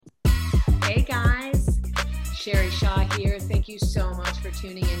Hey guys, Sherry Shaw here. Thank you so much for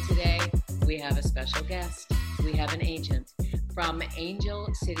tuning in today. We have a special guest. We have an agent from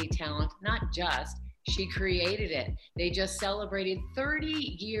Angel City Talent. Not just, she created it. They just celebrated 30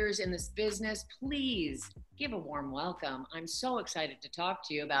 years in this business. Please give a warm welcome. I'm so excited to talk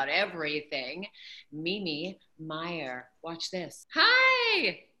to you about everything. Mimi Meyer. Watch this.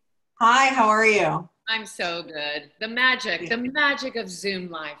 Hi. Hi, how are you? I'm so good. The magic of Zoom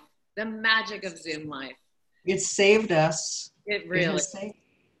life. The magic of Zoom life. It saved us. It really.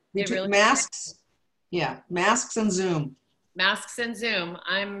 We took masks. Yeah, masks and Zoom. Masks and Zoom.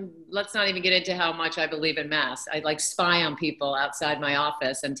 Let's not even get into how much I believe in masks. I like spy on people outside my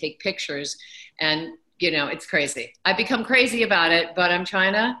office and take pictures, and it's crazy. I've become crazy about it, but I'm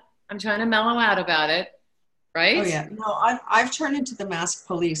trying to mellow out about it. Right? Oh yeah. No, I've turned into the mask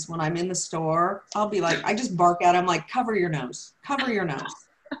police. When I'm in the store, I'll be like, I just bark at them like, cover your nose, cover your nose.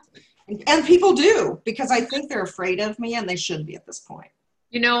 And people do, because I think they're afraid of me, and they should be at this point.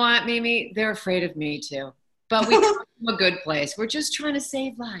 You know what, Mimi? They're afraid of me too. But we come from a good place. We're just trying to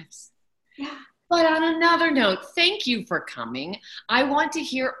save lives. Yeah. But on another note, thank you for coming. I want to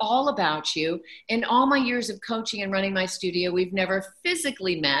hear all about you. In all my years of coaching and running my studio, we've never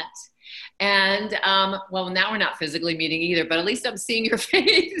physically met. And well, now we're not physically meeting either, but at least I'm seeing your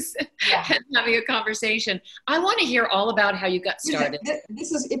face and having a conversation. I want to hear all about how you got started.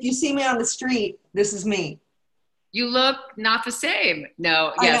 This is, if you see me on the street, this is me. You look not the same.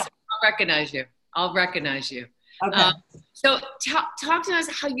 No, yes, I'll recognize you. Okay. So talk to us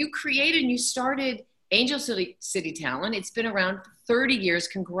how you created and you started Angel City Talent. It's been around 30 years.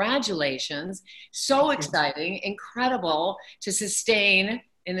 Congratulations. So exciting, incredible to sustain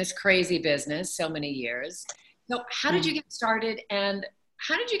in this crazy business so many years. So how did you get started, and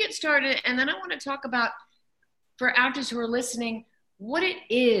and then I want to talk about, for actors who are listening, what it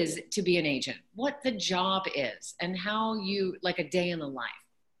is to be an agent, what the job is, and how you, like a day in the life.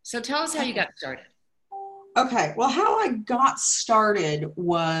 So tell us how you got started. Okay, well, how I got started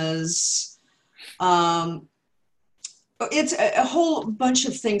was, it's a whole bunch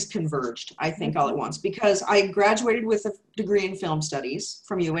of things converged, I think, all at once, because I graduated with a degree in film studies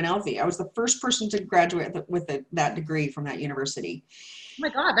from UNLV. I was the first person to graduate with that degree from that university. Oh my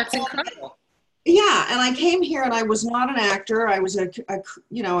God, that's incredible. Yeah, and I came here and I was not an actor. I was a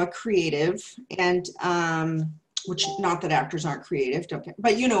creative, and which, not that actors aren't creative,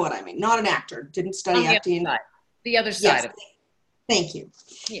 but you know what I mean. Not an actor, didn't study acting. The other side of it. Thank you.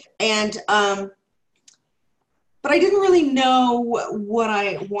 Yeah. And but I didn't really know what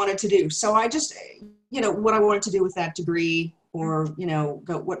I wanted to do. So I just, what I wanted to do with that degree, or,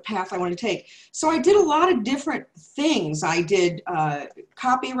 what path I wanted to take. So I did a lot of different things. I did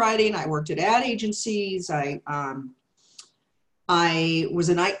copywriting. I worked at ad agencies. I was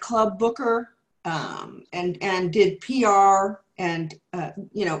a nightclub booker, and did PR and,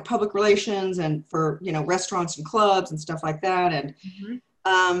 public relations, and for, restaurants and clubs and stuff like that. And,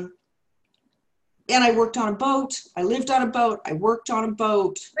 and I worked on a boat. I lived on a boat. I worked on a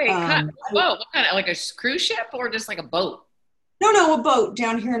boat. Wait, what kind of, like a cruise ship or just like a boat? No, a boat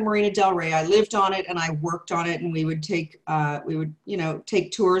down here in Marina Del Rey. I lived on it and I worked on it, and we would take,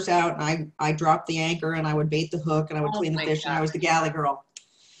 take tours out, and I dropped the anchor and I would bait the hook and I would clean the fish, and I was the galley girl.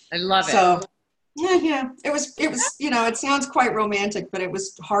 I love it. So yeah, it was, it sounds quite romantic, but it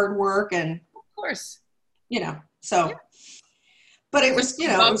was hard work, and of course, but it was,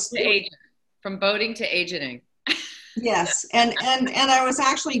 from boating to agenting. Yes. And I was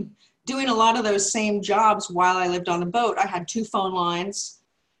actually doing a lot of those same jobs while I lived on the boat. I had 2 phone lines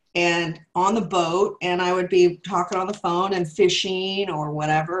and on the boat, and I would be talking on the phone and fishing or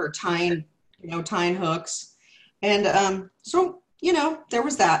whatever, or tying hooks. And so, there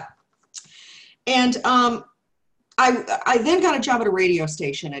was that. And I then got a job at a radio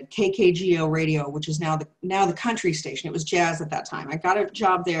station at KKGO Radio, which is now the country station. It was jazz at that time. I got a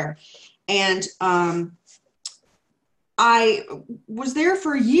job there. And I was there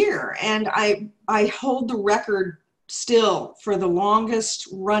for a year, and I hold the record still for the longest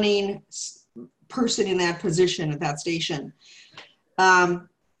running person in that position at that station. But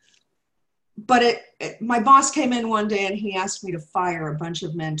my boss came in one day and he asked me to fire a bunch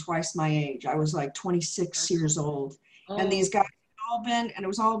of men twice my age. I was like 26 years old. Oh. And these guys had all been, and it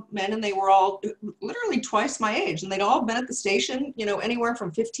was all men, and they were all literally twice my age. And they'd all been at the station, anywhere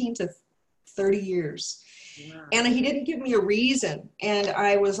from 15 to 30 years. Wow. And he didn't give me a reason. And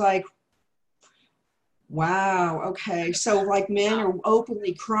I was like, Wow. Okay. So like men are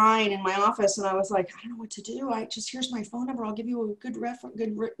openly crying in my office, and I was like, I don't know what to do. I just, here's my phone number. I'll give you a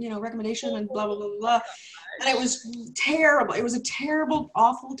recommendation, and blah blah blah blah. And it was terrible. It was a terrible,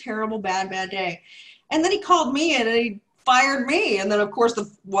 awful, terrible, bad day. And then he called me in and he fired me. And then of course the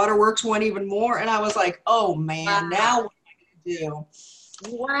waterworks went even more. And I was like, oh man, now what am I gonna do?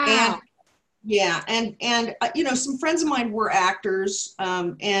 Wow. And yeah, and some friends of mine were actors,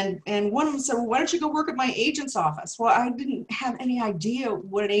 and one of them said, well, why don't you go work at my agent's office? Well, I didn't have any idea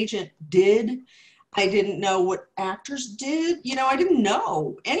what an agent did. I didn't know what actors did. I didn't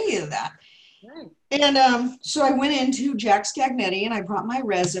know any of that. Right. And so I went into Jack Scagnetti and I brought my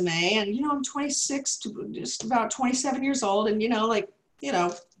resume, and I'm 26 to just about 27 years old, and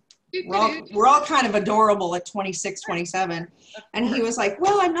we're all kind of adorable at 26, 27. And he was like,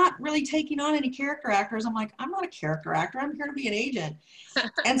 well, I'm not really taking on any character actors. I'm like, I'm not a character actor. I'm here to be an agent.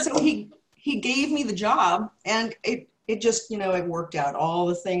 And so he gave me the job, and it just, it worked out, all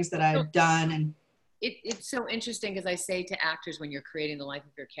the things that I had done. And it's so interesting, because I say to actors, when you're creating the life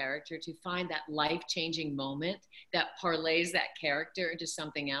of your character, to find that life-changing moment that parlays that character into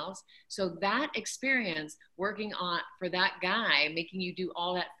something else. So that experience working on for that guy, making you do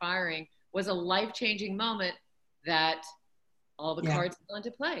all that firing, was a life-changing moment that all the cards fell into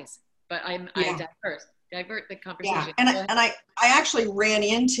place. But I divert the conversation. Yeah, and I actually ran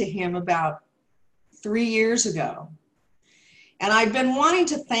into him about 3 years ago, and I've been wanting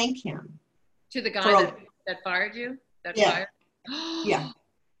to thank him. To the guy that fired you? Yeah. Yeah.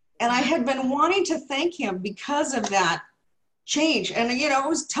 And I had been wanting to thank him because of that change. And, it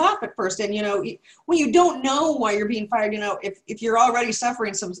was tough at first. And, when you don't know why you're being fired, if you're already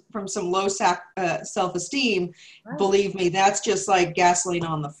suffering from some low self-esteem, right, believe me, that's just like gasoline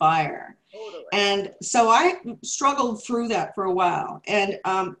on the fire. Totally. And so I struggled through that for a while. And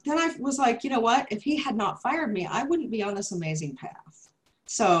then I was like, you know what? If he had not fired me, I wouldn't be on this amazing path.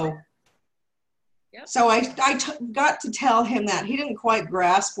 So... Yep. So I got to tell him that. He didn't quite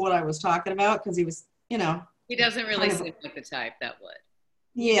grasp what I was talking about, because he was, He doesn't really seem like the type that would.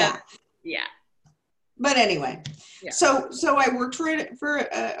 Yeah. Yeah. But anyway, so I worked for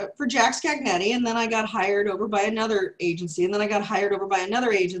Jack Scagnetti, and then I got hired over by another agency, and then I got hired over by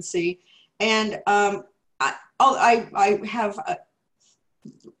another agency, and I have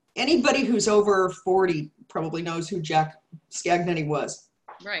anybody who's over 40 probably knows who Jack Scagnetti was.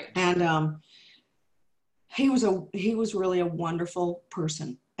 Right. And he was really a wonderful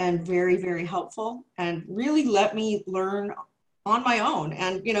person, and very, very helpful, and really let me learn on my own.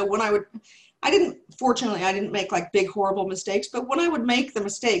 And, when fortunately I didn't make like big, horrible mistakes, but when I would make the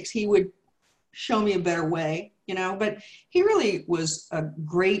mistakes, he would show me a better way, but he really was a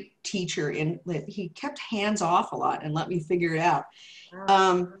great teacher in that he kept hands off a lot and let me figure it out.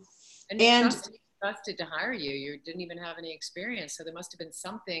 And he trusted to hire you. You didn't even have any experience. So there must've been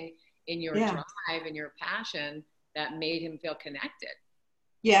something in your drive and your passion that made him feel connected.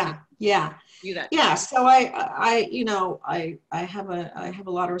 Yeah. So I have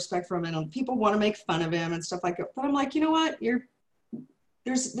a lot of respect for him, and people want to make fun of him and stuff like that. But I'm like, you know what?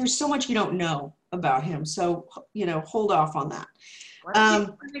 There's so much you don't know about him. So, hold off on that. Why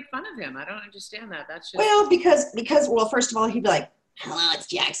do you make fun of him? I don't understand that. That's just... Well, because first of all, he'd be like, hello, it's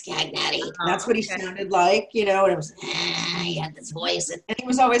Jack Scagnetti. That's what he sounded like, and it was, he had this voice. And he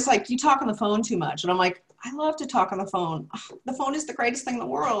was always like, you talk on the phone too much. And I'm like, I love to talk on the phone. The phone is the greatest thing in the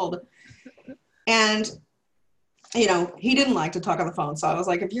world. And, he didn't like to talk on the phone. So I was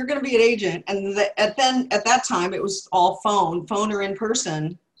like, if you're going to be an agent, and at that time, it was all phone or in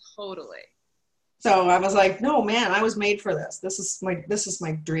person. Totally. So I was like, no, man, I was made for this. This is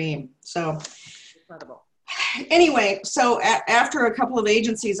my dream. So incredible. Anyway, so after a couple of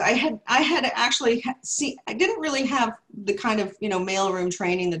agencies, I had actually I didn't really have the kind of, mailroom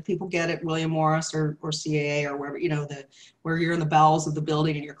training that people get at William Morris or CAA or wherever, where you're in the bowels of the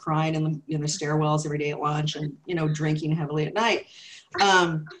building and you're crying in the stairwells every day at lunch and, drinking heavily at night.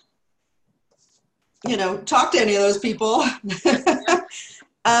 Talk to any of those people.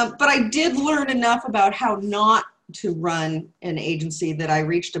 But I did learn enough about how not to run an agency that I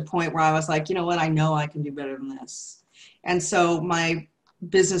reached a point where I was like, you know what, I know I can do better than this. And so my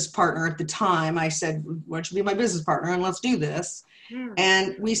business partner at the time, I said, why don't you be my business partner and let's do this.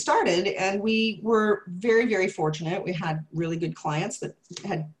 And we started, and we were very, very fortunate. We had really good clients that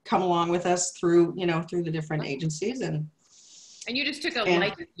had come along with us through the different agencies. And you just took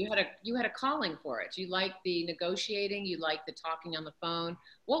you had a calling for it. You liked the negotiating, you liked the talking on the phone.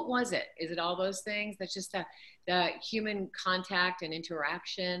 What was it? Is it all those things? That's just the human contact and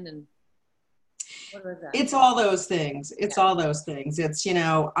interaction? And What was that? It's all those things. It's all those things. It's, you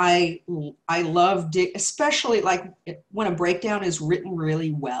know, I love, especially like when a breakdown is written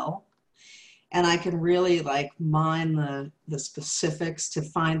really well, and I can really like mine the specifics to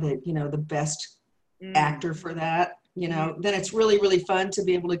find the, you know, the best actor for that, you know, then it's really, really fun to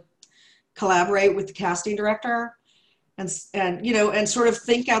be able to collaborate with the casting director and you know, and sort of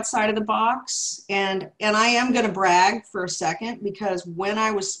think outside of the box. And I am going to brag for a second, because when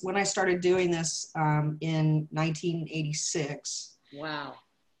I started doing this in 1986, wow,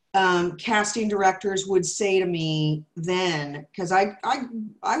 casting directors would say to me then, because I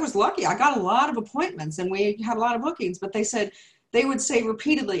was lucky, I got a lot of appointments and we had a lot of bookings, but they would say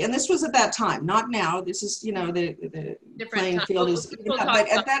repeatedly, and this was at that time, not now, this is, you know, the playing field is, but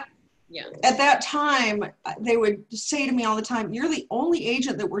at that time, they would say to me all the time, you're the only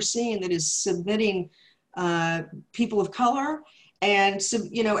agent that we're seeing that is submitting people of color, and,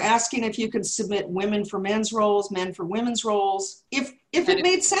 you know, asking if you could submit women for men's roles, men for women's roles, if it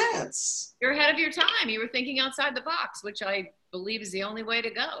made sense. You're ahead of your time. You were thinking outside the box, which I believe is the only way to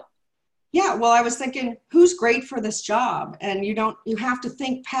go. Yeah, well, I was thinking, who's great for this job? And you have to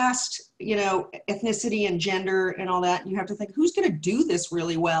think past, you know, ethnicity and gender and all that. And you have to think, who's going to do this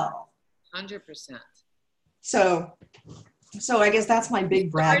really well? 100%. So I guess that's my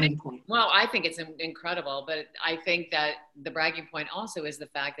big bragging point. Well, I think it's incredible, but I think that the bragging point also is the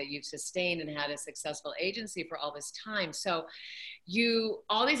fact that you've sustained and had a successful agency for all this time. So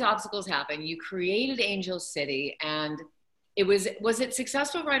all these obstacles happen. You created Angel City, and was it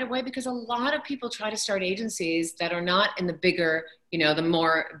successful right away? Because a lot of people try to start agencies that are not in the bigger, you know, the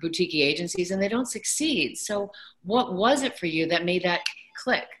more boutique agencies, and they don't succeed. So what was it for you that made that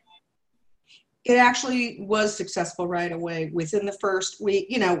click? It actually was successful right away. Within the first week,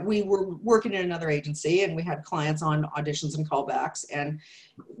 you know, we were working in another agency and we had clients on auditions and callbacks. And,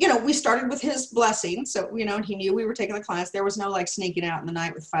 you know, we started with his blessing. So, you know, he knew we were taking the clients. There was no like sneaking out in the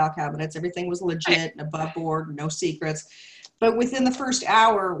night with file cabinets. Everything was legit and above board, no secrets. But within the first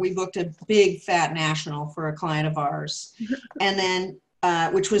hour, we booked a big fat national for a client of ours. And then,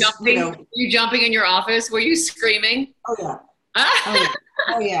 which was, you know. You jumping in your office? Were you screaming? Oh, yeah. Oh, yeah.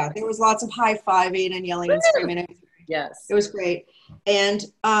 Oh, yeah. There was lots of high-fiving and yelling and screaming. Yes. It was great. And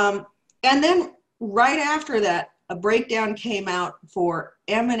then right after that, a breakdown came out for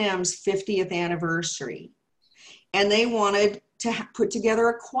Eminem's 50th anniversary. And they wanted to put together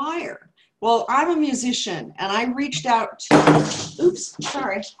a choir. Well, I'm a musician, and I reached out to, oops,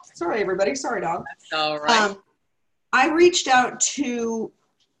 sorry, everybody. Sorry, dog. That's all right. I reached out to,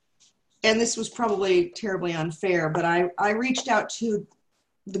 and this was probably terribly unfair, but I reached out to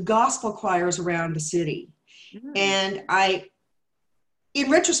the gospel choirs around the city. And in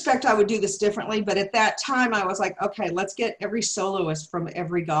retrospect, I would do this differently, but at that time I was like, okay, let's get every soloist from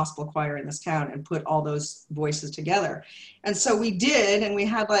every gospel choir in this town and put all those voices together. And so we did, and we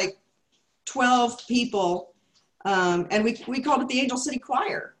had like 12 people, and we called it the Angel City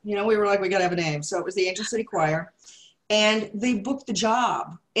Choir. You know, we were like, we gotta have a name. So it was the Angel City Choir. And they booked the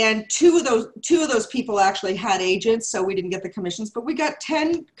job. And two of those people actually had agents, so we didn't get the commissions, but we got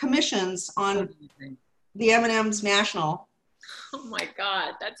 10 commissions on the Eminem's National. Oh my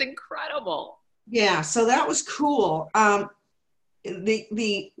God, that's incredible. Yeah, so that was cool. And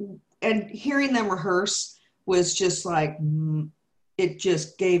hearing them rehearse was just like, it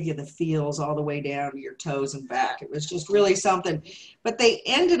just gave you the feels all the way down to your toes and back. It was just really something. But they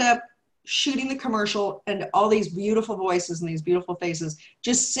ended up shooting the commercial, and all these beautiful voices and these beautiful faces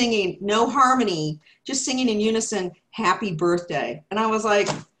just singing, no harmony, just singing in unison, happy birthday. And I was like,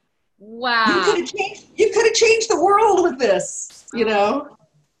 wow, you could have changed the world with this, you know?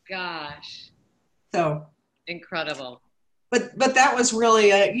 Gosh. So incredible. But that was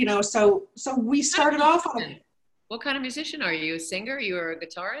really you know, so we started off on. What kind of musician are you? You a singer? You're a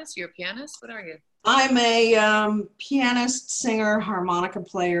guitarist? You're a pianist? What are you? I'm a pianist, singer, harmonica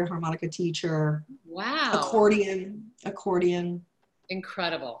player, harmonica teacher. Wow. Accordion.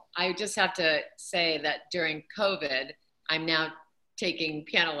 Incredible. I just have to say that during COVID, I'm now taking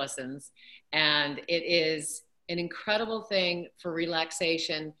piano lessons, and it is an incredible thing for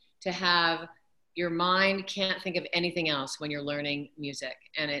relaxation to have. Your mind can't think of anything else when you're learning music.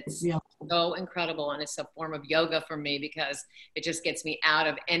 And it's so incredible. And it's a form of yoga for me, because it just gets me out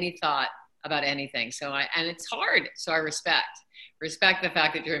of any thought about anything. And it's hard. So I respect the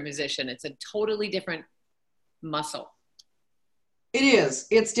fact that you're a musician. It's a totally different muscle. It is.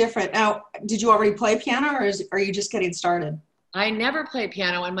 It's different. Now, did you already play piano, or are you just getting started? I never played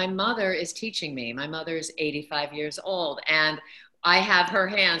piano, and my mother is teaching me. My mother is 85 years old. And I have her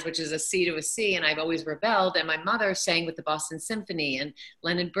hands, which is a C to a C, and I've always rebelled. And my mother sang with the Boston Symphony and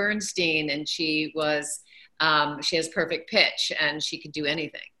Leonard Bernstein, and she has perfect pitch and she could do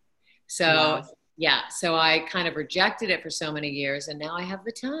anything. So Wow. yeah, so I kind of rejected it for so many years, and now I have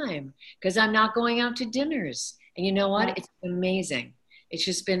the time because I'm not going out to dinners. And you know what? It's amazing. It's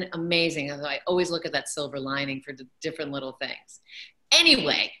just been amazing. I always look at that silver lining for the different little things.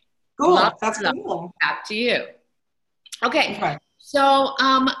 Anyway, Cool. That's cool. back to you. Okay. Okay. So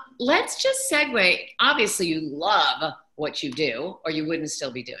let's just segue. Obviously, you love what you do, or you wouldn't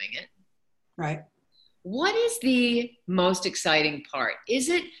still be doing it. Right. What is the most exciting part? Is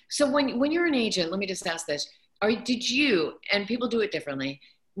it so when you're an agent? Let me just ask this: did you, and people do it differently,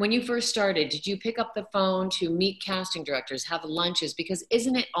 when you first started? Did you pick up the phone to meet casting directors, have lunches? Because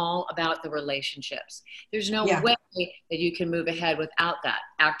isn't it all about the relationships? There's no way that you can move ahead without that.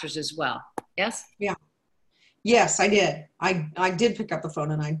 Actors as well. Yes. Yeah. Yes, I did. I did pick up the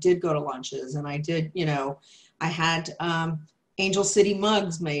phone and I did go to lunches and I did, I had Angel City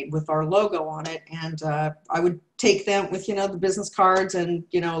mugs made with our logo on it. And I would take them with, the business cards and,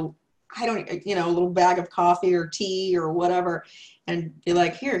 a little bag of coffee or tea or whatever and be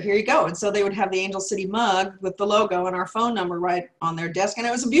like, here you go. And so they would have the Angel City mug with the logo and our phone number right on their desk. And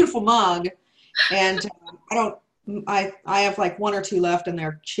it was a beautiful mug. And I have like one or two left and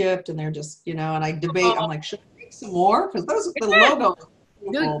they're chipped and they're just, and I debate, I'm like, should I make some more? Because those are the logo.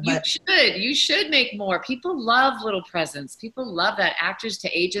 No, you should make more. People love little presents. People love that. Actors to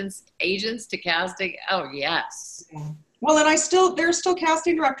agents to casting. Oh, yes. Yeah. Well, and there's still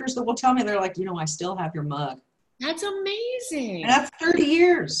casting directors that will tell me, they're like, I still have your mug. That's amazing. And that's 30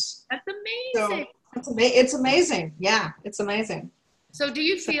 years. That's amazing. So it's amazing. Yeah, it's amazing. So do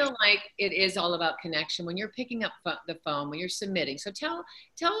you feel like it is all about connection when you're picking up the phone, when you're submitting? So tell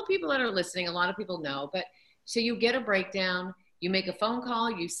people that are listening, a lot of people know, but so you get a breakdown, you make a phone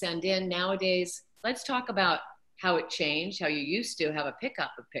call, you send in. Nowadays, let's talk about how it changed, how you used to have a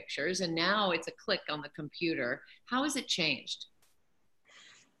pickup of pictures, and now it's a click on the computer. How has it changed?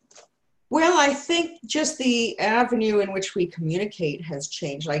 Well, I think just the avenue in which we communicate has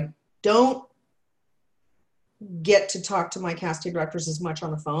changed. I don't get to talk to my casting directors as much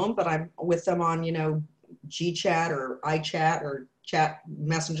on the phone, but I'm with them on, GChat or iChat or chat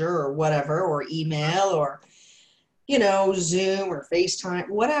messenger or whatever, or email or, Zoom or FaceTime,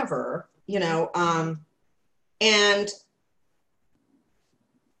 whatever, and,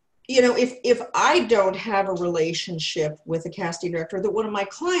 if I don't have a relationship with a casting director that one of my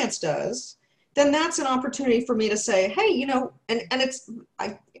clients does, then that's an opportunity for me to say, hey,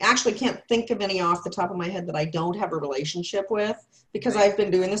 I actually can't think of any off the top of my head that I don't have a relationship with, because I've been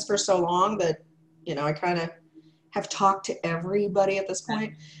doing this for so long that, I kind of have talked to everybody at this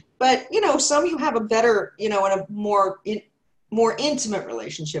point. But, some you have a better, and a more intimate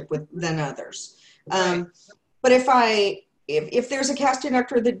relationship with than others. But if there's a casting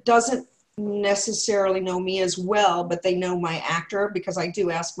director that doesn't necessarily know me as well, but they know my actor, because I do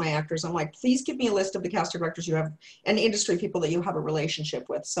ask my actors, I'm like, please give me a list of the casting directors you have and industry people that you have a relationship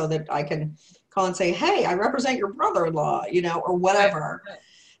with, so that I can call and say, hey, I represent your brother-in-law, or whatever.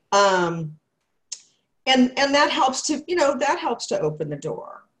 And that helps to open the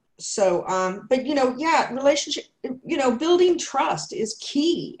door. So, but relationship, building trust is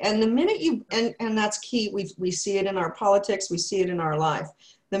key. And the minute and that's key. We see it in our politics. We see it in our life.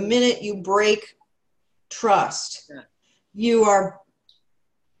 The minute you break trust, you are,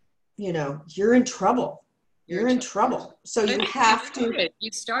 you're in trouble. You're in trouble. So you have to.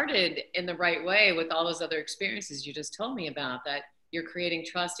 You started in the right way with all those other experiences you just told me about, that you're creating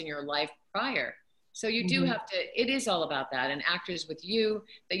trust in your life prior. So you do have to, it is all about that. And actors with you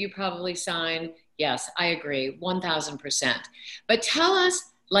that you probably sign, yes, I agree, 1000%. But tell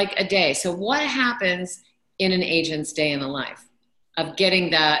us like a day. So what happens in an agent's day in the life of getting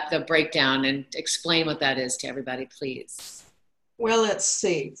the breakdown, and explain what that is to everybody, please. Well, let's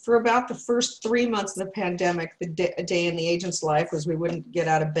see. For about the first 3 months of the pandemic, a day in the agent's life was we wouldn't get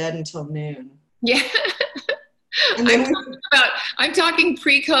out of bed until noon. Yeah. And then I'm talking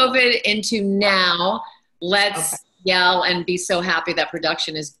pre-COVID into now. Let's yell and be so happy that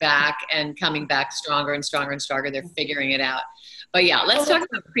production is back and coming back stronger and stronger and stronger. They're figuring it out. But yeah, let's talk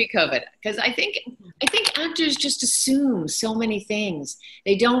about pre-COVID, because I think actors just assume so many things.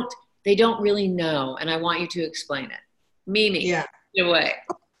 They don't really know, and I want you to explain it. Mimi, yeah, in a way.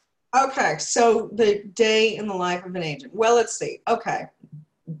 Okay, so the day in the life of an agent. Well, let's see. Okay.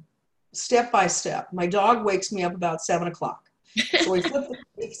 Step by step. My dog wakes me up about 7 o'clock. So we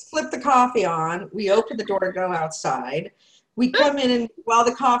flip the coffee on. We open the door to go outside. We come in, and while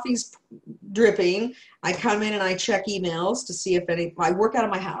the coffee's dripping. I come in and I check emails to see if I work out of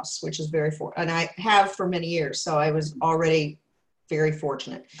my house, which is and I have for many years. So I was already very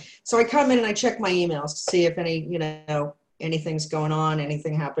fortunate. So I come in and I check my emails to see if anything's going on,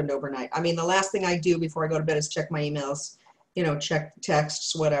 anything happened overnight. I mean, the last thing I do before I go to bed is check my emails, check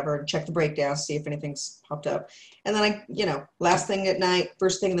texts, whatever, check the breakdowns, see if anything's popped up. And then last thing at night,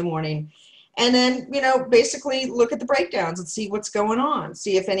 first thing in the morning. And then, basically look at the breakdowns and see what's going on.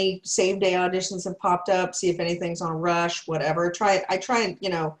 See if any same day auditions have popped up, see if anything's on rush, whatever. I try and,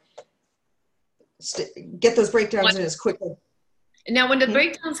 get those breakdowns in as quickly. Now, when the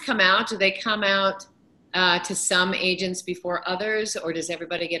breakdowns come out, do they come out to some agents before others, or does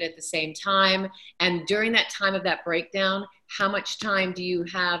everybody get it at the same time? And during that time of that breakdown, how much time do you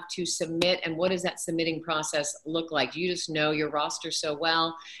have to submit, and what does that submitting process look like? Do you just know your roster so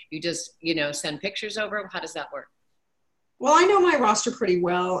well? You just, send pictures over? How does that work? Well, I know my roster pretty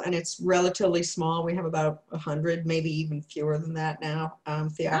well, and it's relatively small. We have about 100, maybe even fewer than that now,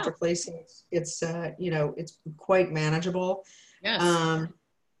 theatrically. So it's it's quite manageable. Yes.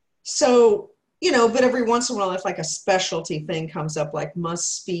 But every once in a while, if like a specialty thing comes up, like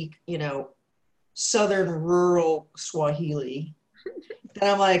must speak, Southern rural Swahili,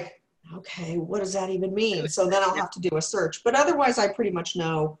 then I'm like, okay, what does that even mean? So then I'll have to do a search. But otherwise, I pretty much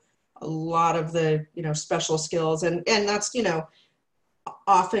know a lot of the, special skills. And that's,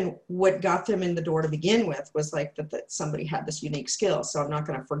 often what got them in the door to begin with was like that somebody had this unique skill. So I'm not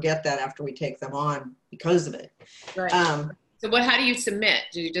going to forget that after we take them on because of it. Right. So how do you submit?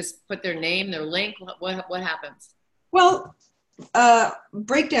 Do you just put their name, their link? What happens? Well,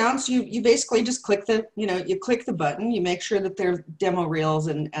 breakdowns, you basically just click you click the button, you make sure that their demo reels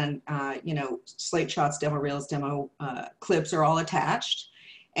and Slate Shots demo reels, demo clips are all attached.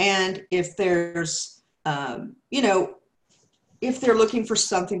 And if there's, if they're looking for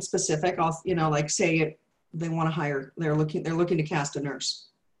something specific, I'll, like say they want to hire, they're looking to cast a nurse,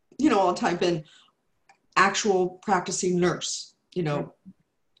 I'll type in actual practicing nurse,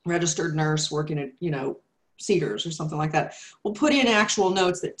 registered nurse working at, Cedars or something like that. We'll put in actual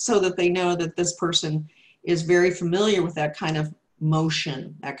notes so that they know that this person is very familiar with that kind of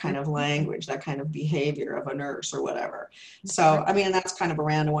motion, that kind of language, that kind of behavior of a nurse or whatever. So, I mean, that's kind of a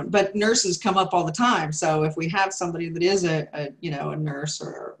random one, but nurses come up all the time. So if we have somebody that is a nurse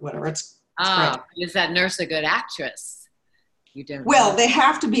or whatever, it's great. Is that nurse a good actress? You don't. Well, they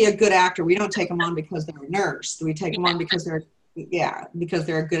have to be a good actor. We don't take them on because they're a nurse. We take them on because they're a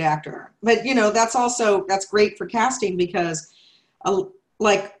good actor. But, that's great for casting because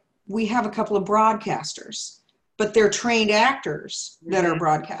like we have a couple of broadcasters, but they're trained actors that are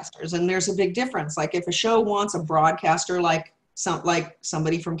broadcasters. And there's a big difference. Like if a show wants a broadcaster, like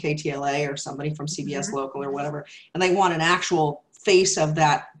somebody from KTLA or somebody from CBS Local or whatever, and they want an actual face of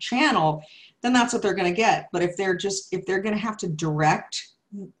that channel, then that's what they're going to get. But if they're going to have to direct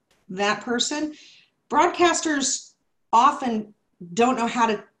that person, broadcasters often don't know how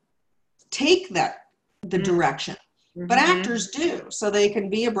to take the direction, but actors do. So they can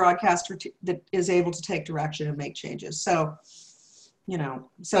be a broadcaster that is able to take direction and make changes. So,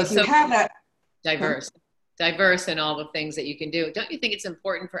 if you have that diverse in all the things that you can do, don't you think it's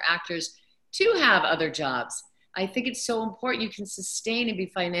important for actors to have other jobs? I think it's so important. You can sustain and be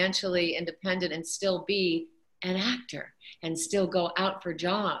financially independent and still be an actor and still go out for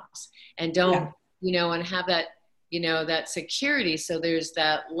jobs and don't, and have that, that security. So there's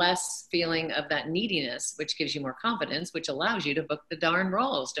that less feeling of that neediness, which gives you more confidence, which allows you to book the darn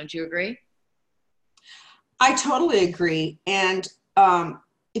roles. Don't you agree? I totally agree. And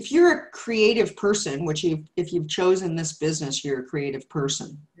if you're a creative person, if you've chosen this business, you're a creative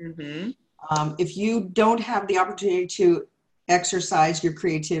person. If you don't have the opportunity to exercise your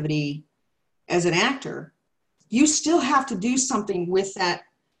creativity as an actor, you still have to do something with that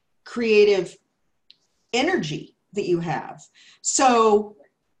creative energy that you have. So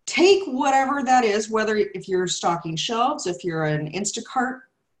take whatever that is, whether if you're stocking shelves, if you're an Instacart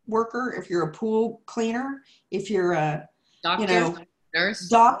worker, if you're a pool cleaner, if you're a doctor,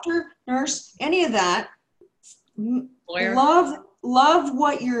 nurse, any of that, lawyer. Love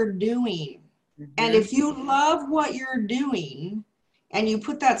what you're doing. And if you love what you're doing and you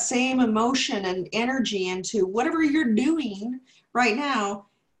put that same emotion and energy into whatever you're doing right now,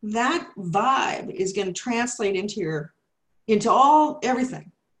 that vibe is going to translate into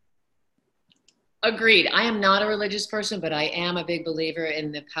everything. Agreed. I am not a religious person, but I am a big believer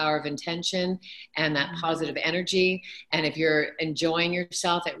in the power of intention and that positive energy. And if you're enjoying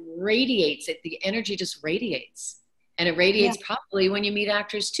yourself, it radiates. The energy just radiates. And it radiates probably when you meet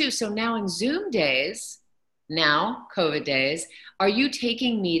actors too. So now in Zoom days, now, COVID days, are you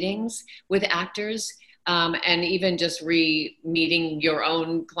taking meetings with actors and even just meeting your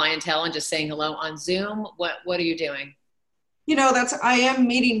own clientele and just saying hello on Zoom? What are you doing? I am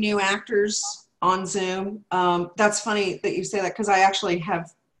meeting new actors on Zoom. That's funny that you say that, because I actually have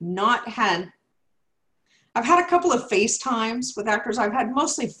not had, I've had a couple of FaceTimes with actors. I've had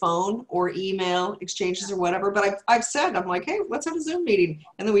mostly phone or email exchanges or whatever, but I've said, I'm like, hey, let's have a Zoom meeting.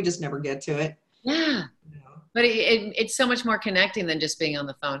 And then we just never get to it. Yeah. But it's so much more connecting than just being on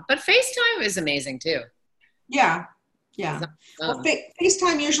the phone. But FaceTime is amazing too. Yeah. Yeah. Well,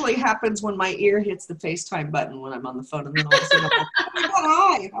 FaceTime usually happens when my ear hits the FaceTime button when I'm on the phone, and then all of a sudden I'm like, oh my God,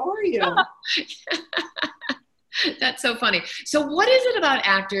 hi, how are you? That's so funny. So what is it about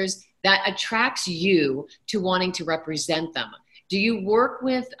actors that attracts you to wanting to represent them? Do you work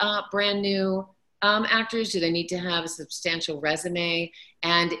with brand new actors? Do they need to have a substantial resume?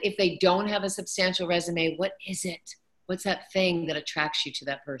 And if they don't have a substantial resume, what is it? What's that thing that attracts you to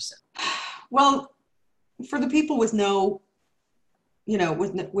that person? Well, for the people with no,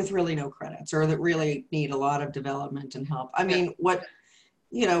 with really no credits, or that really need a lot of development and help. I mean,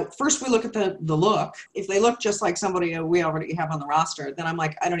 first we look at the look. If they look just like somebody we already have on the roster, then I'm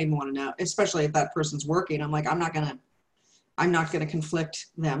like, I don't even want to know, especially if that person's working. I'm like, I'm not going to conflict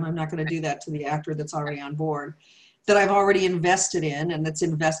them. I'm not going to do that to the actor that's already on board, that I've already invested in and that's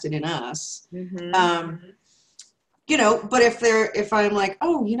invested in us. Mm-hmm. But if I'm like,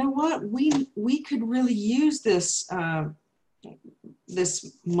 oh, you know what, we could really use this,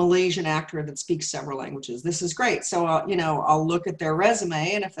 this Malaysian actor that speaks several languages. This is great. So, I'll look at their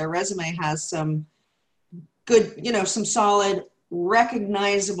resume, and if their resume has some good, some solid,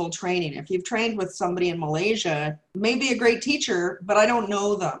 recognizable training. If you've trained with somebody in Malaysia, maybe a great teacher, but I don't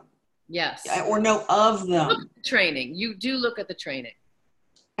know them. Yes. Or know of them. Look at the training. You do look at the training.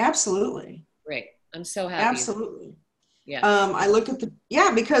 Absolutely. Great. I'm so happy. Absolutely. Yeah. I look at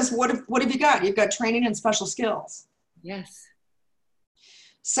because what have you got? You've got training and special skills. Yes.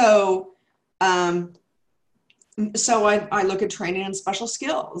 So, I look at training and special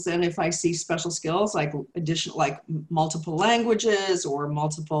skills, and if I see special skills like multiple languages or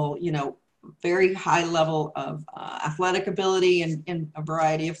multiple, very high level of athletic ability in a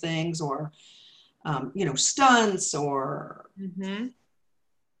variety of things, or stunts, or mm-hmm.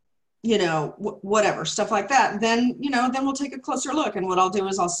 Whatever stuff like that, then we'll take a closer look. And what I'll do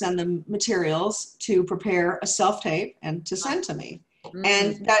is I'll send them materials to prepare a self-tape and to send to me. Mm-hmm.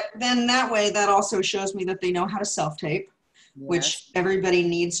 And that way, that also shows me that they know how to self-tape, yes. Which everybody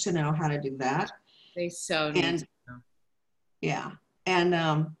needs to know how to do that. They so need to know. Yeah. And,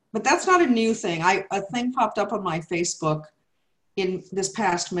 but that's not a new thing. A thing popped up on my Facebook in this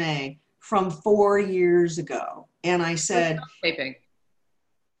past May from 4 years ago. And I said, self-taping.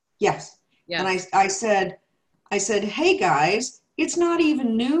 Yes. Yeah. And I said, hey guys, it's not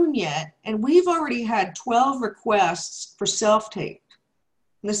even noon yet, and we've already had 12 requests for self-tape.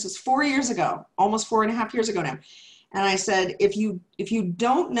 And this is 4 years ago, almost 4.5 years ago now. And I said, if you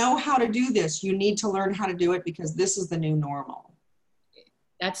don't know how to do this, you need to learn how to do it, because this is the new normal.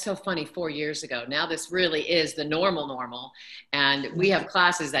 That's so funny, 4 years ago. Now this really is the normal. And we have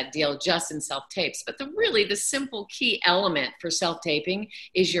classes that deal just in self-tapes. But the simple key element for self-taping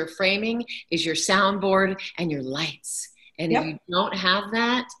is your framing, is your soundboard, and your lights. And If you don't have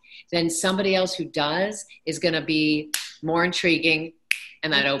that, then somebody else who does is going to be more intriguing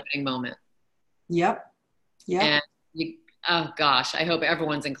in that opening moment. Yep. And oh gosh, I hope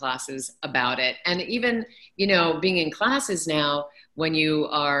everyone's in classes about it. And even, being in classes now, when you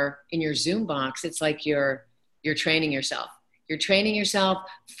are in your Zoom box, it's like you're training yourself. You're training yourself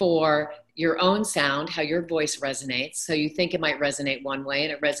for your own sound, how your voice resonates. So you think it might resonate one way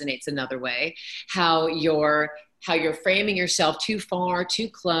and it resonates another way. How you're framing yourself too far, too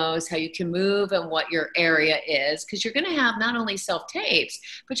close, how you can move and what your area is. Because you're going to have not only self-tapes,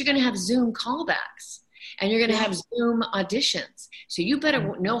 but you're going to have Zoom callbacks. And you're going to have Zoom auditions. So you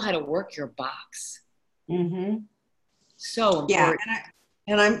better know how to work your box. Mm-hmm. So important. Yeah,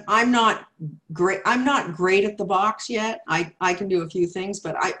 and I'm not great. I'm not great at the box yet. I can do a few things,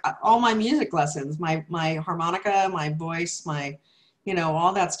 but all my music lessons, my harmonica, my voice,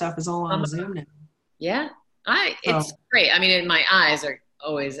 all that stuff is all on Zoom now. Yeah, it's great. I mean, my eyes are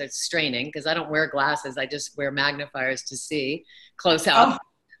always straining because I don't wear glasses. I just wear magnifiers to see close up. Oh.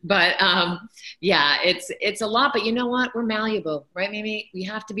 But it's a lot. But you know what? We're malleable, right, Mimi? We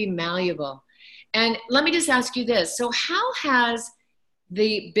have to be malleable. And let me just ask you this. So how has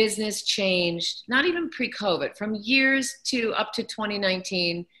the business changed, not even pre-COVID, from years to up to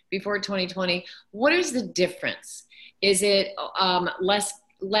 2019, before 2020? What is the difference? Is it less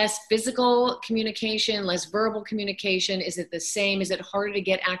less physical communication, less verbal communication? Is it the same? Is it harder to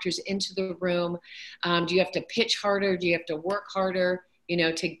get actors into the room? Do you have to pitch harder? Do you have to work harder,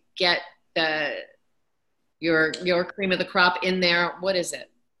 to get your cream of the crop in there? What is it?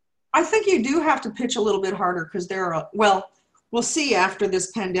 I think you do have to pitch a little bit harder because we'll see after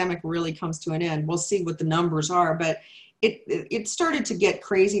this pandemic really comes to an end. We'll see what the numbers are, but it started to get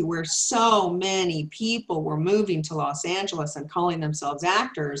crazy where so many people were moving to Los Angeles and calling themselves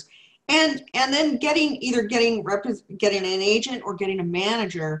actors, and then getting an agent or getting a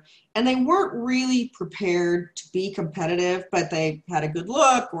manager, and they weren't really prepared to be competitive, but they had a good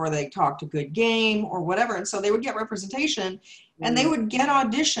look or they talked a good game or whatever, and so they would get representation and they would get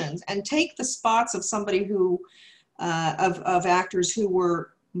auditions and take the spots of somebody who of actors who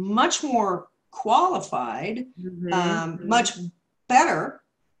were much more qualified, much better.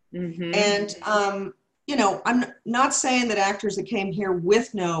 And, I'm not saying that actors that came here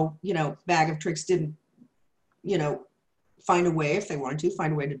with no, bag of tricks didn't, find a way, if they wanted to,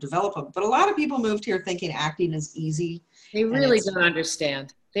 find a way to develop them. But a lot of people moved here thinking acting is easy. They really don't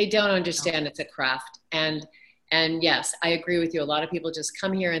understand. They don't understand it's a craft. And yes, I agree with you. A lot of people just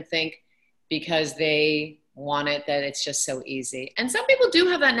come here and think because they want it that it's just so easy. And some people do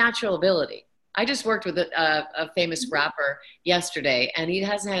have that natural ability. I just worked with a famous rapper yesterday, and he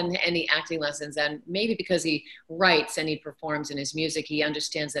hasn't had any acting lessons. And maybe because he writes and he performs in his music, he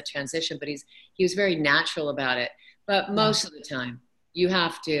understands that transition. But he was very natural about it. But most of the time, you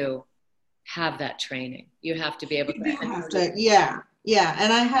have to have that training. You have to be able to. Yeah.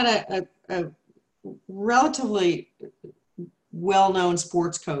 And I had a relatively well-known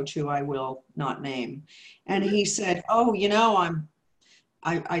sports coach who I will not name, and he said, "Oh,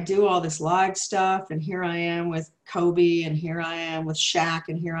 I do all this live stuff, and here I am with Kobe, and here I am with Shaq,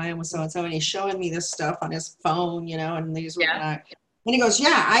 and here I am with so-and-so, and he's showing me this stuff on his phone, and these were, and he goes,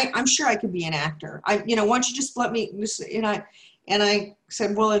 yeah, I'm sure I could be an actor. Why don't you just let me, and I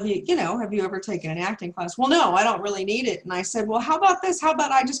said, well, have you ever taken an acting class? Well, no, I don't really need it. And I said, well, how about this? How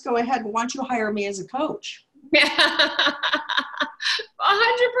about I just go ahead and why don't you hire me as a coach? Yeah, 100%.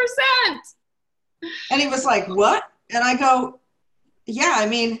 And he was like, what? And I go, yeah,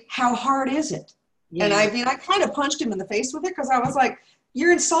 how hard is it? Yeah. And I kind of punched him in the face with it because I was like,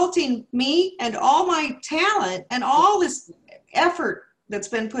 you're insulting me and all my talent and all this effort that's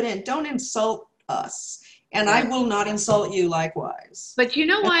been put in. Don't insult us. And I will not insult you likewise. But you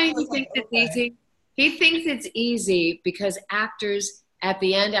know why he thinks it's easy? He thinks it's easy because actors at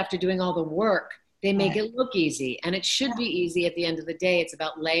the end, after doing all the work, they make it look easy. And it should be easy at the end of the day. It's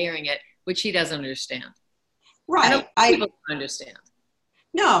about layering it, which he doesn't understand. Right. People don't understand.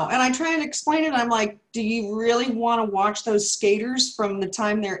 No, and I try and explain it. I'm like, do you really want to watch those skaters from the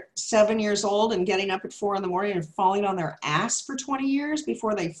time they're 7 years old and getting up at 4 a.m. and falling on their ass for 20 years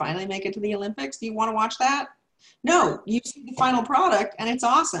before they finally make it to the Olympics? Do you want to watch that? No, you see the final product and it's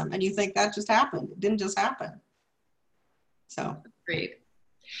awesome. And you think that just happened. It didn't just happen. So. Great.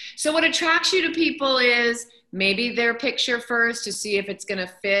 So what attracts you to people is maybe their picture first to see if it's going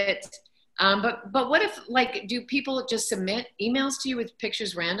to fit. But what if, do people just submit emails to you with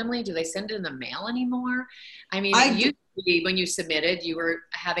pictures randomly? Do they send it in the mail anymore? Usually when you submitted, you were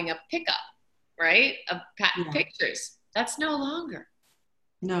having a pickup, right? Of pictures. That's no longer.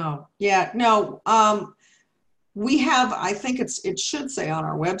 No. Yeah. No. We have, I think it should say on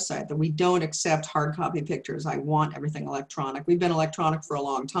our website that we don't accept hard copy pictures. I want everything electronic. We've been electronic for a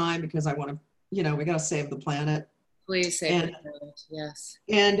long time because I want to, we got to save the planet. Please save the planet, yes.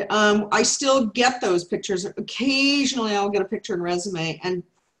 And I still get those pictures. Occasionally I'll get a picture and resume and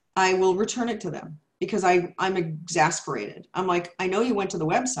I will return it to them because I'm exasperated. I'm like, I know you went to the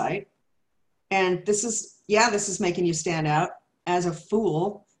website and this is making you stand out as a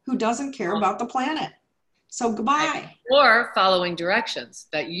fool who doesn't care about the planet. So goodbye. Or following directions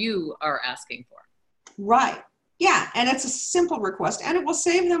that you are asking for. Right. Yeah. And it's a simple request and it will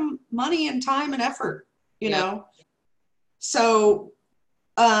save them money and time and effort, you know? So,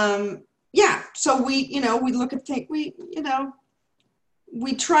 so we look at things, we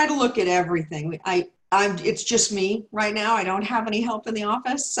try to look at everything. It's just me right now. I don't have any help in the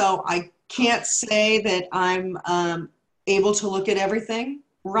office. So I can't say that I'm able to look at everything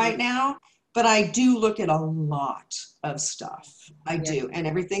right now, but I do look at a lot of stuff. I do. And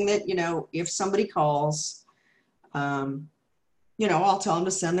everything that, if somebody calls, I'll tell them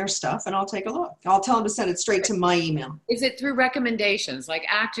to send their stuff and I'll take a look. I'll tell them to send it straight to my email. Is it through recommendations, like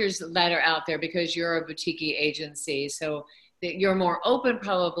actors that are out there because you're a boutique agency? So that you're more open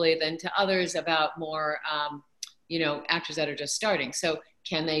probably than to others about more, actors that are just starting. So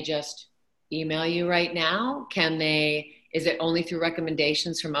can they just email you right now? Can they Is it only through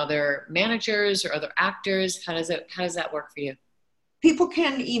recommendations from other managers or other actors? How does that work for you? People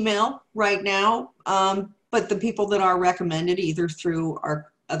can email right now, but the people that are recommended either through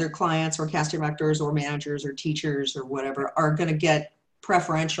our other clients or casting directors or managers or teachers or whatever are going to get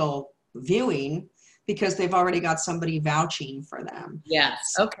preferential viewing because they've already got somebody vouching for them.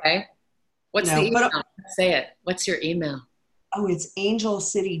 Yes. Okay. What's the email? But, say it. What's your email? Oh, it's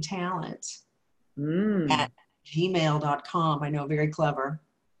angelcitytalent at gmail.com. I know, very clever.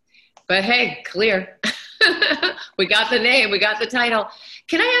 But hey, clear. We got the name, we got the title.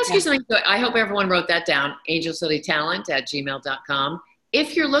 Can I ask you something? I hope everyone wrote that down, angelcitytalent at gmail.com.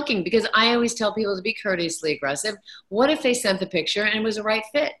 If you're looking, because I always tell people to be courteously aggressive, what if they sent the picture and it was a right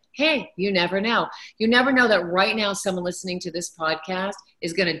fit? Hey, you never know. You never know that right now someone listening to this podcast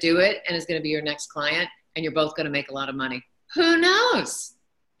is going to do it and is going to be your next client and you're both going to make a lot of money. Who knows?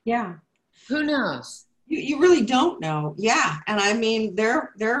 Yeah. Who knows? You really don't know. Yeah. And I mean,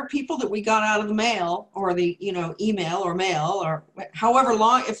 there are people that we got out of the mail or the, email or mail or however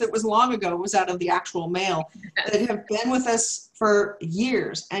long, if it was long ago, it was out of the actual mail that have been with us for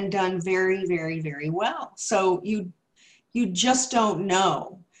years and done very, very, very well. So you just don't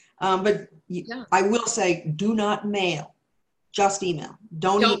know. I will say, do not mail, just email.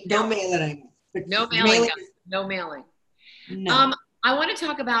 Don't mail it anymore. No mailing. No mailing. No. I want to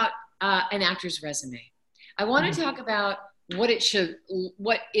talk about an actor's resume. I want to talk about what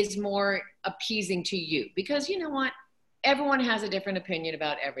is more appeasing to you, because you know what? Everyone has a different opinion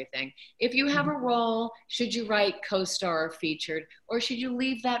about everything. If you have a role, should you write co-star or featured, or should you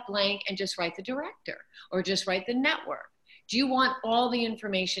leave that blank and just write the director or just write the network? Do you want all the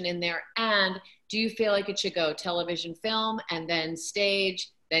information in there? And do you feel like it should go television, film, and then stage,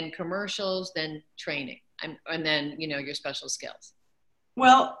 then commercials, then training, and then, your special skills?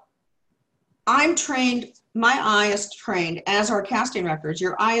 Well, I'm trained, my eye is trained, as are casting records,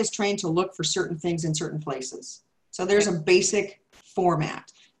 your eye is trained to look for certain things in certain places. So there's a basic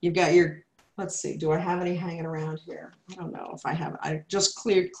format. You've got your, let's see, do I have any hanging around here? I don't know if I have. I just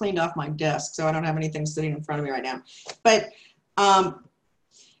cleaned off my desk, so I don't have anything sitting in front of me right now. But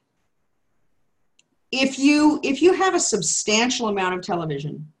if you have a substantial amount of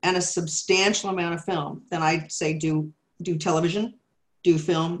television and a substantial amount of film, then I'd say do television, do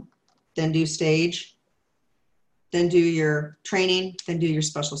film, then do stage, then do your training, then do your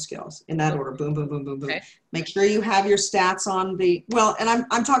special skills in that order. Boom, boom, boom, boom, boom. Okay. Make sure you have your stats on and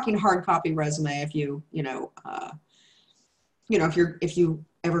I'm talking hard copy resume. If if you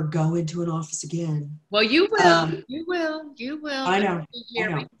ever go into an office again. Well, you will. You will. I know.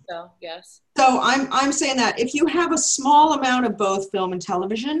 So yes. So I'm saying that if you have a small amount of both film and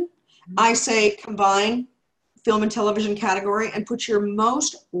television, I say combine film and television category and put your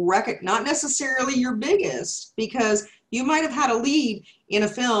most not necessarily your biggest, because you might have had a lead in a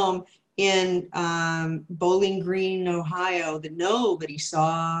film in Bowling Green, Ohio that nobody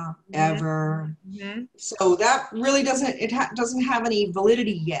saw ever. Mm-hmm. So that really doesn't have any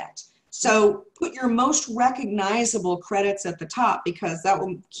validity yet. So put your most recognizable credits at the top, because that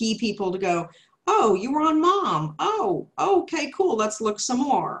will key people to go, oh, you were on Mom. Oh, okay, cool. Let's look some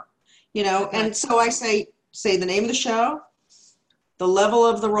more. And so I say the name of the show, the level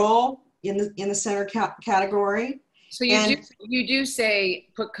of the role in the center category. So you do say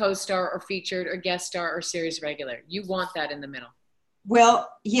put co-star or featured or guest star or series regular. You want that in the middle. Well,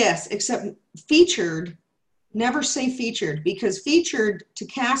 yes, except featured, never say featured, because featured to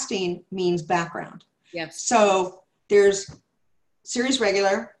casting means background. Yes. So there's series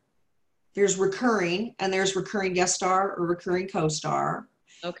regular, there's recurring, and there's recurring guest star or recurring co-star.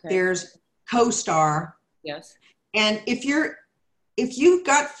 Okay. There's co-star. Yes. And if you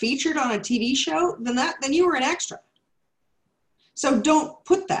got featured on a TV show, then you were an extra. So don't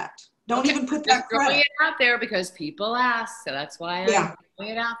put that. Don't even put that credit. Throwing it out there because people ask, so that's why I'm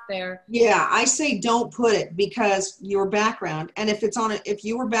throwing it out there. Yeah, I say don't put it, because your background, and if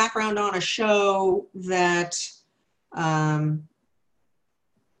you were background on a show that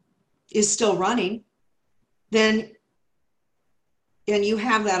is still running, then and you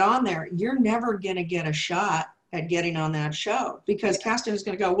have that on there, you're never going to get a shot at getting on that show, because casting is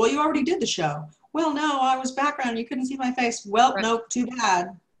going to go, well, you already did the show. Well, no, I was background. You couldn't see my face. Well, nope, too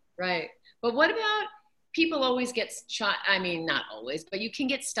bad. Right. But what about people always get shot? I mean, not always, but you can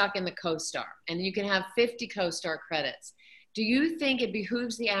get stuck in the co-star, and you can have 50 co-star credits. Do you think it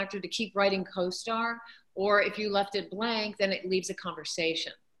behooves the actor to keep writing co-star, or if you left it blank, then it leaves a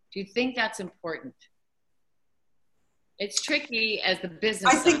conversation? Do you think that's important? It's tricky as the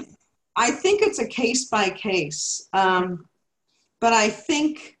business. I think it's a case by case. But I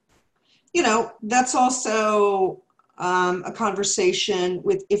think, that's also a conversation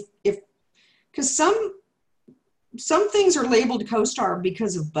with, because some things are labeled co-star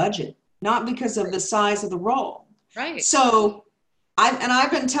because of budget, not because of the size of the role. Right. So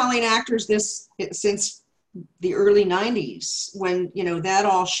I've been telling actors this since the early 90s when, that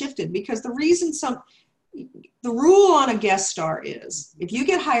all shifted, because the rule on a guest star is if you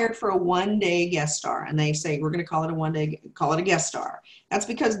get hired for a one-day guest star and they say, we're going to call it a guest star, that's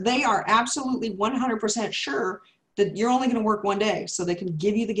because they are absolutely 100% sure that you're only going to work one day, so they can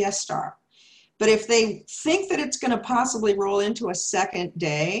give you the guest star. But if they think that it's going to possibly roll into a second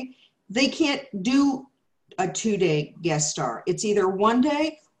day, they can't do a 2-day guest star. It's either one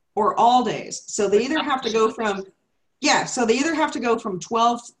day or all days. So they either have to go from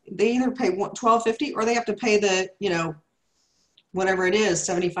 12, they either pay $12.50 or they have to pay the, whatever it is,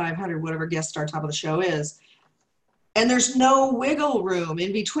 $7,500, whatever guest star top of the show is. And there's no wiggle room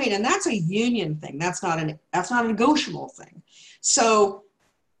in between. And that's a union thing. That's not a negotiable thing. So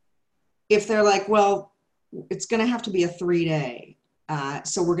if they're like, well, it's going to have to be a 3-day,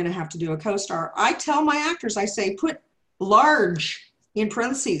 so we're going to have to do a co-star, I tell my actors, I say, put large in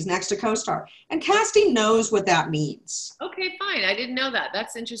parentheses next to co-star. And casting knows what that means. Okay, fine. I didn't know that.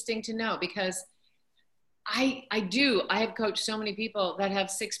 That's interesting to know, because I have coached so many people that have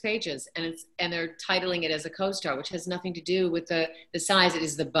 6 pages and they're titling it as a co-star, which has nothing to do with the size. It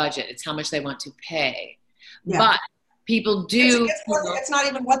is the budget. It's how much they want to pay. Yeah. But people do. It's not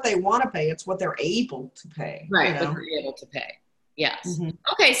even what they want to pay. It's what they're able to pay. Right. What they're able to pay. Yes. Mm-hmm.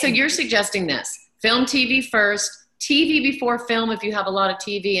 Okay. So you're suggesting this: film, TV first, TV before film. If you have a lot of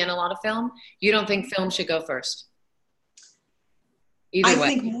TV and a lot of film, you don't think film should go first? I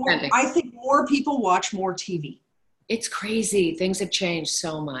think more people watch more TV. It's crazy. Things have changed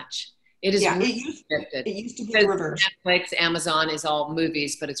so much. It is. Yeah, it used to be reversed. Netflix, Amazon is all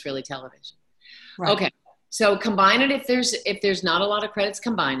movies, but it's really television. Right. Okay. So combine it. If there's not a lot of credits,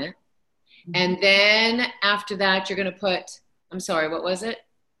 combine it. Mm-hmm. And then after that, you're going to put, I'm sorry, what was it?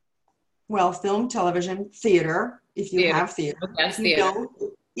 Well, film, television, theater, if you have theater. Okay, if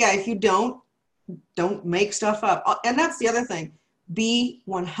you if you don't make stuff up. And that's the other thing. Be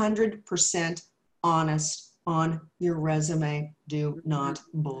 100% honest on your resume. Do not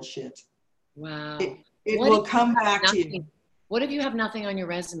bullshit. Wow. It will come back to you. What if you have nothing on your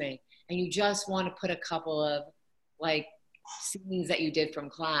resume and you just want to put a couple of like scenes that you did from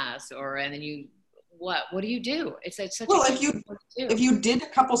class, and then what do you do? It's such if you did a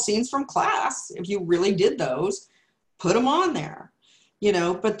couple scenes from class, if you really did those, put them on there,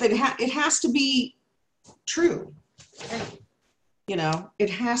 but it has to be true. Okay. It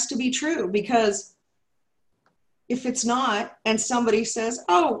has to be true, because if it's not, and somebody says,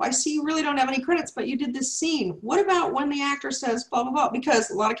 oh, I see you really don't have any credits, but you did this scene. What about when the actor says blah, blah, blah? Because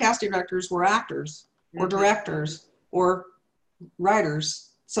a lot of casting directors were actors or directors or writers,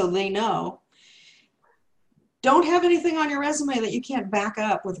 so they know. Don't have anything on your resume that you can't back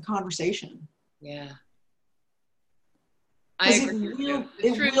up with a conversation. Yeah.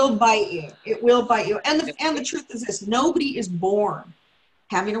 It will bite you. It will bite you. And the truth is this: nobody is born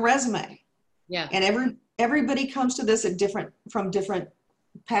having a resume. Yeah. And everybody comes to this from different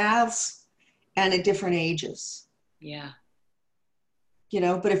paths and at different ages. Yeah.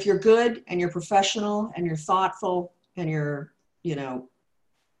 But if you're good and you're professional and you're thoughtful and you're,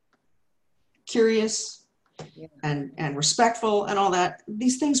 curious and respectful and all that,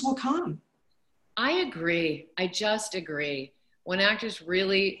 these things will come. I agree. I just agree. When actors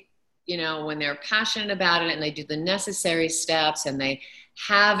really, when they're passionate about it and they do the necessary steps and they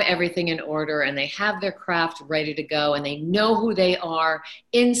have everything in order and they have their craft ready to go and they know who they are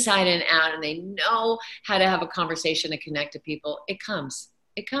inside and out and they know how to have a conversation and connect to people, it comes.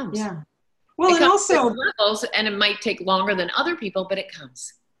 Yeah. Well, and also levels, and it might take longer than other people, but it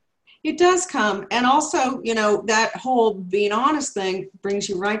comes. It does come. And also, that whole being honest thing brings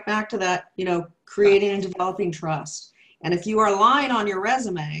you right back to that, creating and developing trust. And if you are lying on your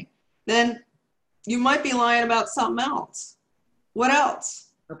resume, then you might be lying about something else. What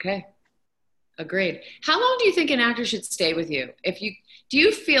else? Okay. Agreed. How long do you think an actor should stay with you? Do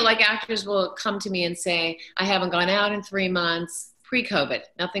you feel like actors will come to me and say, I haven't gone out in 3 months, pre-COVID,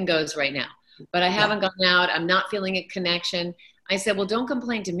 nothing goes right now, but I haven't gone out. I'm not feeling a connection. I said, well, don't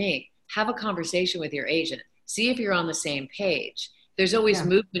complain to me. Have a conversation with your agent. See if you're on the same page. There's always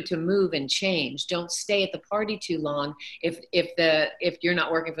movement to move and change. Don't stay at the party too long if you're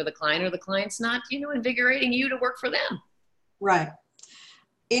not working for the client or the client's not, invigorating you to work for them. Right.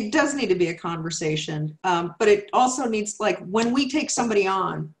 It does need to be a conversation, but it also needs, like, when we take somebody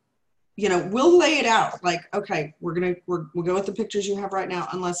on, we'll lay it out. Like, okay, we'll go with the pictures you have right now,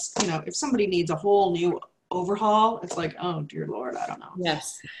 unless, if somebody needs a whole new overhaul. It's like, oh dear Lord, I don't know.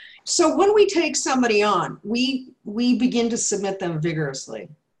 Yes. So when we take somebody on, we begin to submit them vigorously.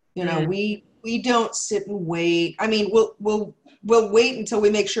 You know, we don't sit and wait. I mean, we'll wait until we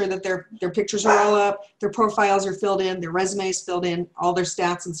make sure that their pictures are all up, their profiles are filled in, their resumes filled in, all their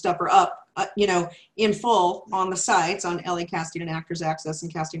stats and stuff are up, you know, in full on the sites on LA Casting and Actors Access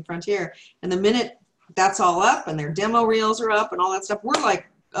and Casting Frontier. And the minute that's all up and their demo reels are up and all that stuff, we're like,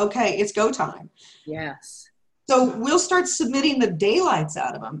 okay, it's go time. Yes. So we'll start submitting the daylights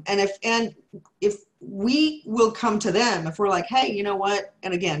out of them. And if we will come to them, if we're like, hey, you know what?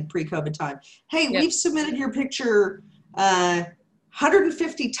 And again, pre-COVID time, hey, we've submitted your picture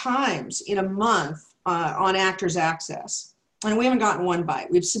 150 times in a month on Actors Access. And we haven't gotten one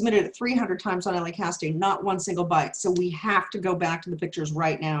bite. We've submitted it 300 times on LA Casting, not one single bite. So we have to go back to the pictures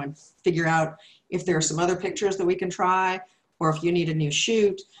right now and figure out if there are some other pictures that we can try, or if you need a new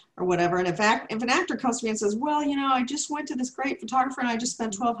shoot or whatever. And if an actor comes to me and says, well, you know, I just went to this great photographer and I just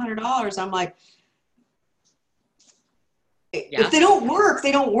spent $1,200, I'm like, if they don't work,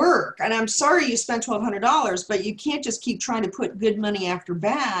 they don't work. And I'm sorry you spent $1,200, but you can't just keep trying to put good money after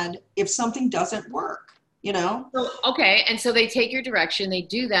bad if something doesn't work, you know? So, okay, and so they take your direction, they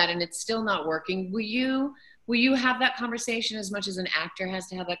do that, and it's still not working. Will you have that conversation as much as an actor has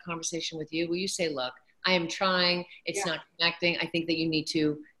to have that conversation with you? Will you say, look, I am trying, it's not connecting, I think that you need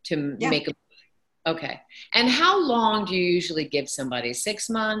to make a, okay. And how long do you usually give somebody? 6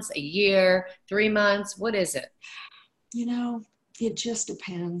 months, a year, 3 months? What is it? You know, it just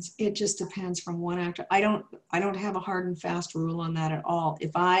depends. It just depends from one actor. I don't have a hard and fast rule on that at all.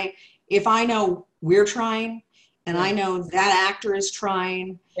 If I know we're trying and I know that actor is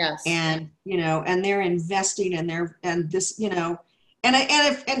trying, and you know, and they're investing and this, you know,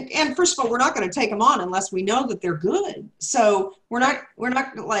 and first of all, we're not going to take them on unless we know that they're good. So we're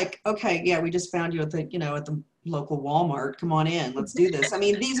not like, okay, yeah, we just found you at the, you know, at the local Walmart. Come on in, let's do this. I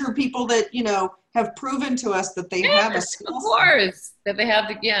mean, these are people that, you know, have proven to us that they have a skill. Of course, that they have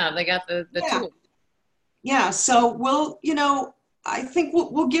they got the tool. Yeah, so we'll, you know, I think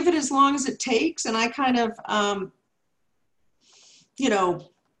we'll give it as long as it takes. And I kind of, you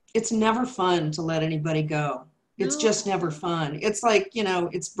know, it's never fun to let anybody go. It's just never fun. It's like, you know,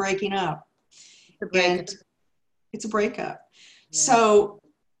 it's breaking up. It's a breakup. Yeah. So,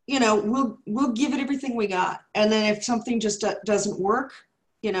 you know, we'll give it everything we got. And then if something just doesn't work,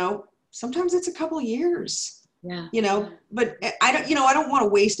 you know, sometimes it's a couple of years. Yeah. You know, but I don't want to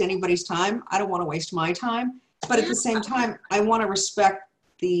waste anybody's time. I don't want to waste my time. But at the same time, I want to respect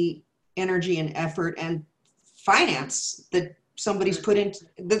the energy and effort and finance that somebody's put in,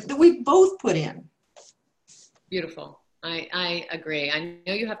 that we both put in. Beautiful. I agree. I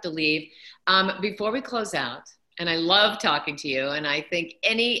know you have to leave. Before we close out, and I love talking to you, and I think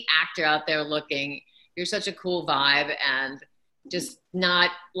any actor out there looking, you're such a cool vibe and just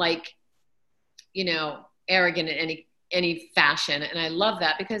not like, you know, arrogant in any fashion. And I love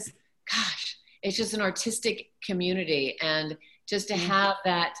that because, gosh, it's just an artistic community, and just to have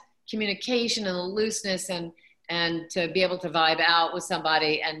that communication and the looseness and to be able to vibe out with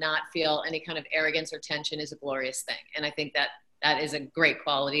somebody and not feel any kind of arrogance or tension is a glorious thing. And I think that is a great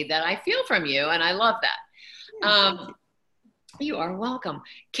quality that I feel from you, and I love that. You are welcome.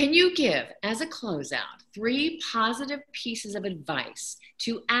 Can you give, as a closeout, 3 positive pieces of advice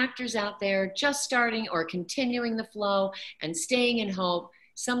to actors out there just starting or continuing the flow and staying in hope?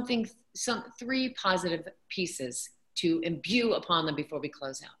 Some 3 positive pieces to imbue upon them before we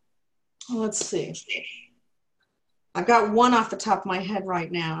close out. Well, let's see. I've got one off the top of my head right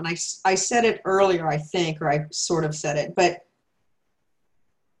now, and I said it earlier, I think, or I sort of said it, but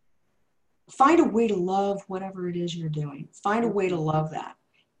find a way to love whatever it is you're doing. Find a way to love that.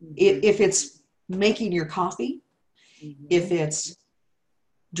 If it's making your coffee, if it's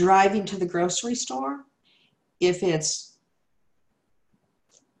driving to the grocery store, if it's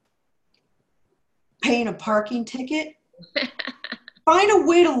paying a parking ticket, find a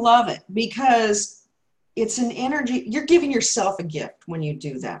way to love it, because it's an energy. You're giving yourself a gift when you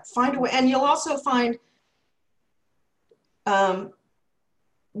do that. Find a way. And you'll also find,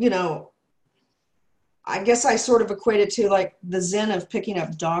 you know, I guess I sort of equate it to like the zen of picking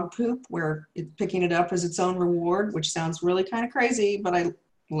up dog poop, where picking it up as its own reward, which sounds really kind of crazy, but I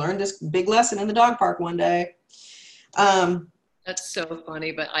learned this big lesson in the dog park one day. That's so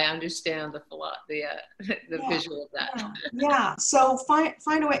funny, but I understand the visual of that. Yeah. So find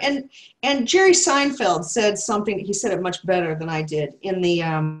a way. And Jerry Seinfeld said something. He said it much better than I did in the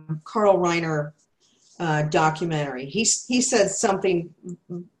Carl Reiner documentary. He said something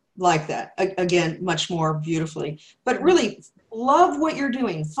like that, again, much more beautifully. But really, love what you're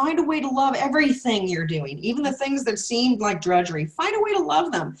doing. Find a way to love everything you're doing, even the things that seem like drudgery. Find a way to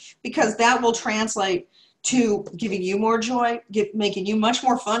love them, because that will translate to giving you more joy, making you much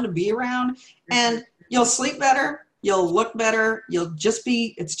more fun to be around, and you'll sleep better, you'll look better, you'll just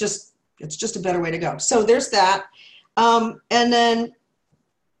be, it's just a better way to go. So there's that. And then,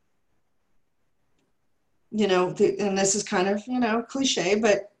 you know, and this is kind of, you know, cliche,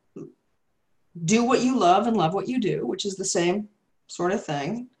 but do what you love and love what you do, which is the same sort of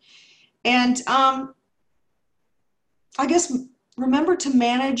thing. And I guess remember to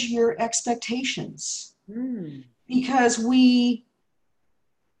manage your expectations. Because we,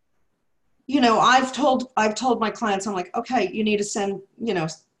 you know, I've told my clients, I'm like, okay, you need to send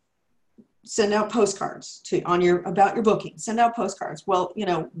out postcards about your booking, send out postcards. Well, you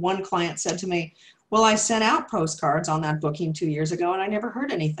know, one client said to me, well, I sent out postcards on that booking 2 years ago and I never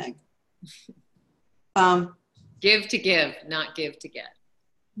heard anything. Give to give, not give to get.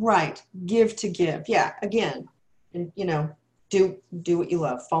 Right. Give to give. Yeah. Again, and, you know, do what you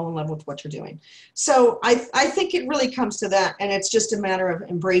love, fall in love with what you're doing. So I think it really comes to that. And it's just a matter of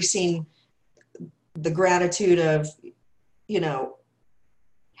embracing the gratitude of, you know,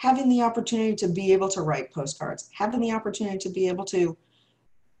 having the opportunity to be able to write postcards, having the opportunity to be able to,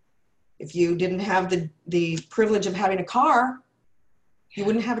 if you didn't have the privilege of having a car, you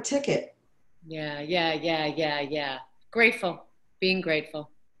wouldn't have a ticket. Yeah. Grateful, being grateful.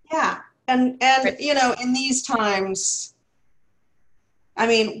 Yeah. And you know, in these times, I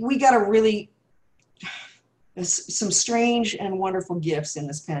mean, we got some strange and wonderful gifts in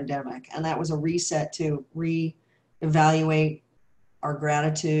this pandemic. And that was a reset to reevaluate our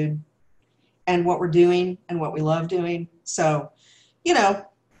gratitude and what we're doing and what we love doing. So, you know,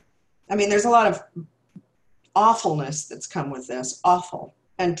 I mean, there's a lot of awfulness that's come with this, awful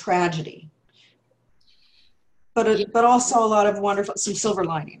and tragedy, but also a lot of some silver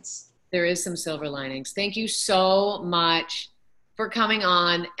linings. There is some silver linings. Thank you so much for coming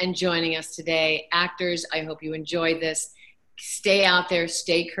on and joining us today. Actors, I hope you enjoyed this. Stay out there,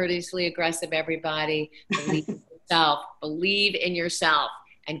 stay courteously aggressive, everybody. Believe in yourself, believe in yourself,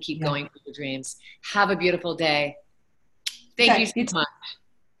 and keep going for your dreams. Have a beautiful day. Thank you so much.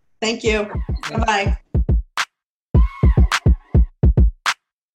 Thank you. Bye-bye.